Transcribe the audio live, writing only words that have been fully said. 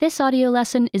This audio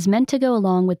lesson is meant to go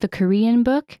along with the Korean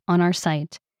book on our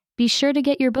site. Be sure to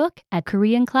get your book at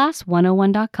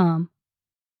koreanclass101.com.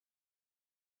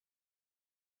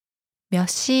 몇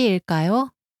시일까요?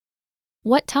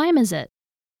 What time is it?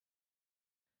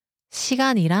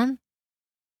 시간이란?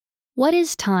 What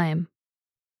is time?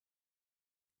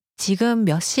 지금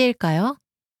몇 시일까요?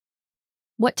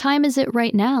 What time is it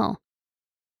right now?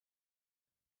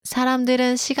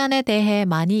 사람들은 시간에 대해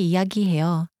많이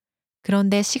이야기해요.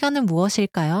 그런데 시간은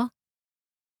무엇일까요?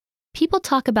 People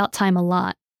talk about time a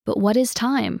lot, but what is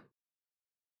time?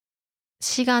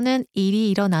 시간은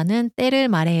일이 일어나는 때를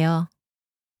말해요.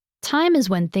 Time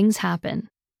is when things happen.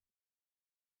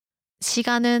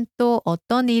 시간은 또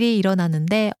어떤 일이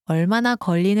일어나는데 얼마나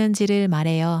걸리는지를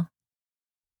말해요.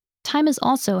 Time is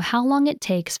also how long it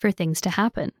takes for things to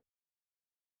happen.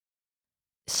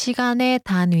 시간의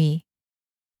단위,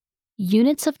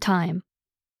 Units of time.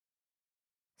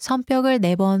 손뼉을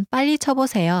 4번 빨리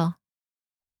쳐보세요.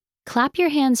 Clap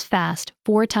your hands fast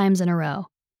 4 times in a row.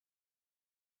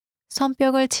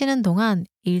 손뼉을 치는 동안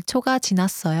 1초가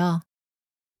지났어요.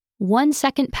 1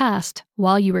 second passed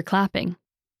while you were clapping.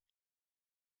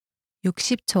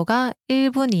 60초가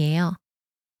 1분이에요.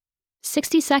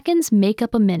 60 seconds make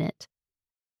up a minute.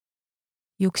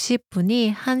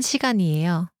 60분이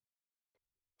 1시간이에요.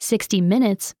 60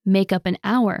 minutes make up an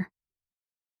hour.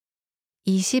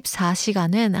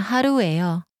 24시간은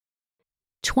하루예요.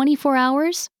 24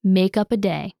 hours make up a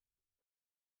day.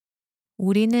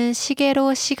 우리는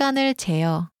시계로 시간을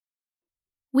재요.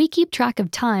 We keep track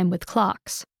of time with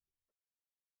clocks.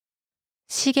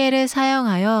 시계를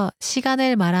사용하여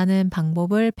시간을 말하는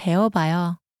방법을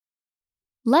배워봐요.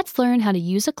 Let's learn how to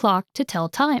use a clock to tell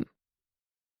time.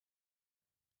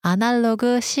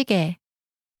 아날로그 시계.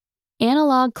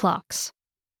 Analog clocks.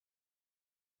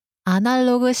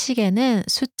 아날로그 시계는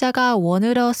숫자가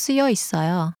원으로 쓰여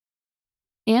있어요.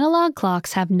 Analog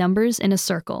clocks have numbers in a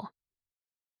circle.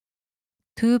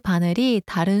 두 바늘이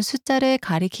다른 숫자를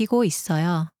가리키고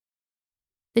있어요.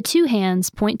 The two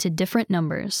hands point to different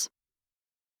numbers.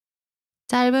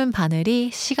 짧은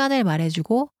바늘이 시간을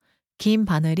말해주고 긴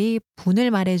바늘이 분을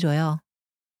말해줘요.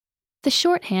 The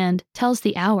short hand tells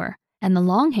the hour, and the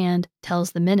long hand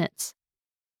tells the minutes.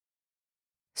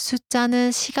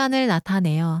 숫자는 시간을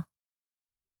나타내요.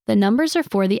 The numbers are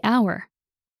for the hour.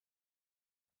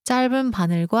 짧은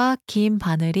바늘과 긴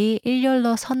바늘이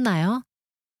일렬로 섰나요?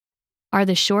 Are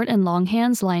the short and long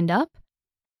hands lined up?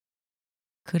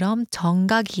 그럼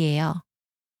정각이에요.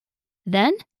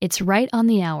 Then it's right on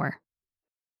the hour.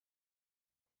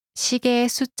 시계의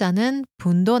숫자는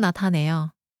분도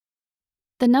나타내요.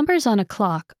 The numbers on a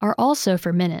clock are also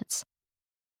for minutes.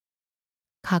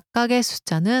 각각의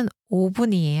숫자는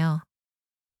 5분이에요.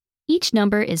 Each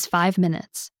number is 5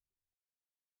 minutes.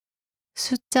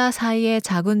 숫자 사이의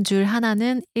작은 줄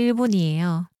하나는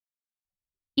 1분이에요.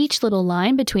 Each little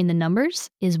line between the numbers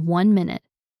is 1 minute.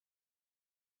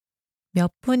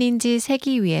 몇 분인지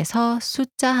세기 위해서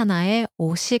숫자 하나에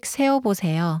 5씩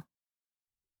세어보세요.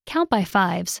 Count by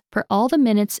fives for all the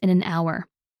minutes in an hour.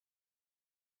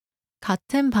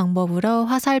 같은 방법으로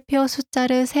화살표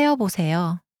숫자를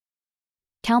세어보세요.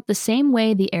 Count the same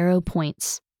way the arrow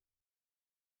points.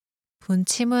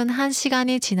 분침은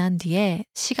 1시간이 지난 뒤에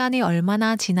시간이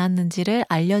얼마나 지났는지를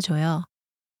알려줘요.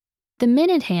 The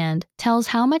minute hand tells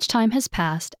how much time has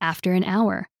passed after an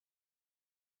hour.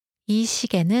 이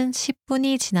시계는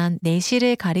 10분이 지난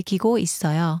 4시를 가리키고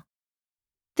있어요.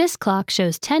 This clock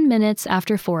shows 10 minutes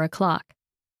after 4 o'clock.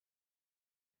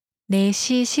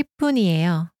 4시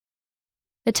 10분이에요.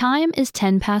 The time is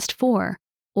 10 past 4,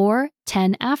 or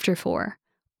 10 after 4,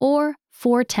 or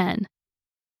 4:10.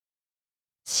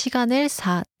 시간을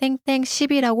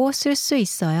 4땡땡10이라고 쓸 수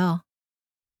있어요.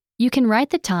 You can write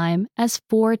the time as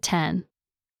 4:10.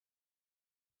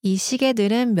 이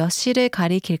시계들은 몇 시를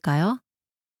가리킬까요?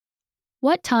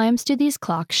 What times do these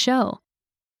clocks show?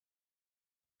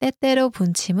 때때로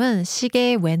분침은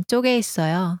시계의 왼쪽에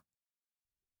있어요.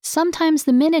 Sometimes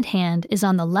the minute hand is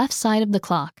on the left side of the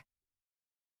clock.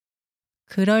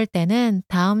 그럴 때는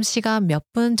다음 시간 몇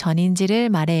분 전인지를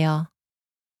말해요.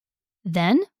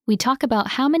 Then, we talk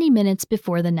about how many minutes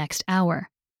before the next hour.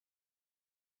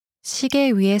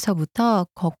 시계 위에서부터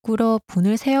거꾸로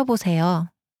분을 세어보세요.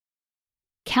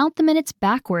 Count the minutes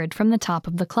backward from the top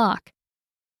of the clock.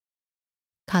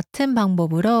 같은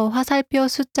방법으로 화살표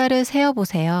숫자를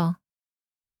세어보세요.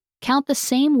 Count the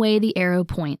same way the arrow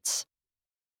points.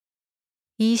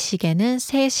 이 시계는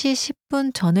 3시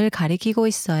 10분 전을 가리키고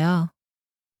있어요.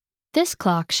 This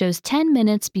clock shows 10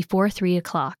 minutes before 3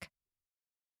 o'clock.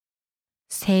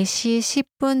 3시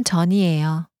 10분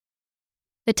전이에요.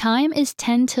 The time is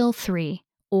 10 till 3,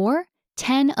 or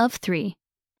 10 of 3.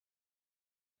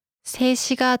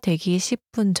 3시가 되기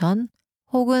 10분 전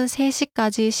혹은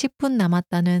 3시까지 10분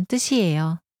남았다는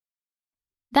뜻이에요.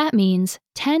 That means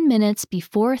 10 minutes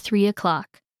before 3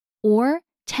 o'clock, or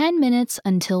 10 minutes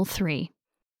until 3.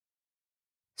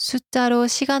 숫자로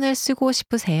시간을 쓰고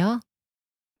싶으세요?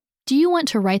 Do you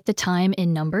want to write the time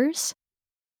in numbers?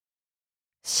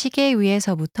 시계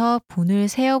위에서부터 분을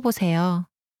세어보세요.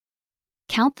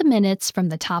 Count the minutes from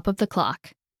the top of the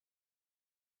clock.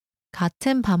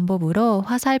 같은 방법으로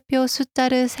화살표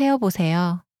숫자를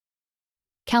세어보세요.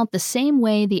 Count the same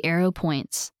way the arrow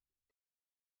points.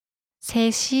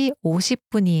 3시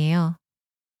 50분이에요.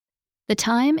 The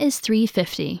time is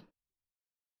 3:50.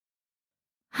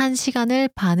 1시간을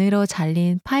반으로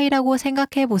잘린 파이라고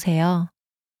생각해 보세요.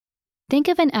 Think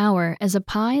of an hour as a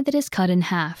pie that is cut in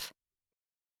half.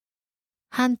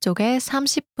 한쪽에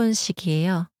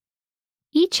 30분씩이에요.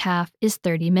 Each half is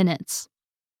 30 minutes.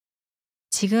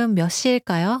 지금 몇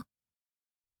시일까요?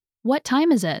 What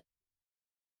time is it?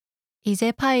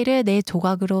 이제 파이를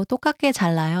 4조각으로 똑같게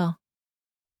잘라요.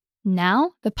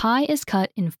 Now the pie is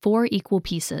cut in 4 equal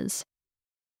pieces.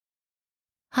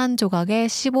 한 조각에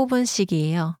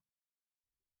 15분씩이에요.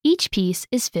 Each piece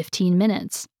is 15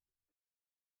 minutes.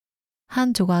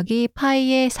 한 조각이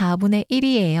파이의 4분의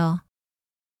 1이에요.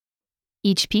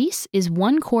 Each piece is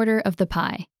 1/4 of the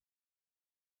pie.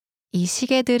 이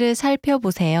시계들을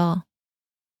살펴보세요.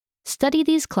 Study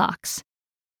these clocks.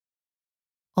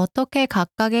 어떻게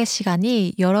각각의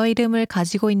시간이 여러 이름을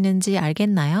가지고 있는지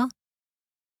알겠나요?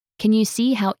 Can you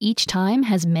see how each time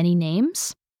has many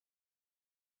names?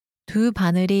 두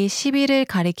바늘이 11을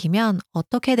가리키면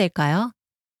어떻게 될까요?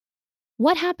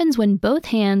 What happens when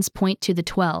both hands point to the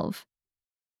 12?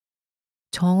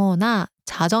 정오나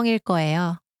자정일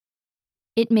거예요.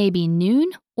 It may be noon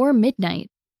or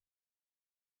midnight.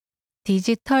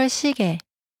 디지털 시계.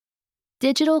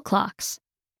 Digital clocks.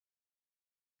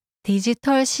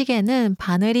 디지털 시계는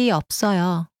바늘이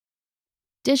없어요.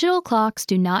 Digital clocks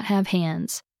do not have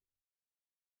hands.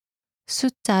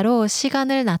 숫자로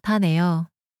시간을 나타내요.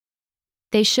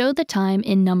 They show the time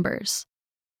in numbers.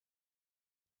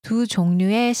 두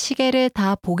종류의 시계를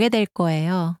다 보게 될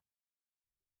거예요.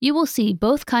 You will see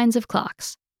both kinds of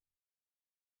clocks.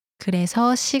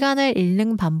 그래서 시간을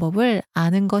읽는 방법을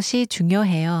아는 것이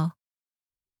중요해요.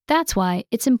 That's why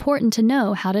it's important to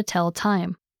know how to tell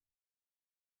time.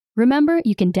 Remember,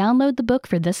 you can download the book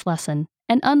for this lesson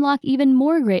and unlock even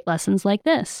more great lessons like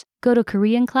this. Go to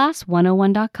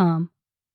KoreanClass101.com.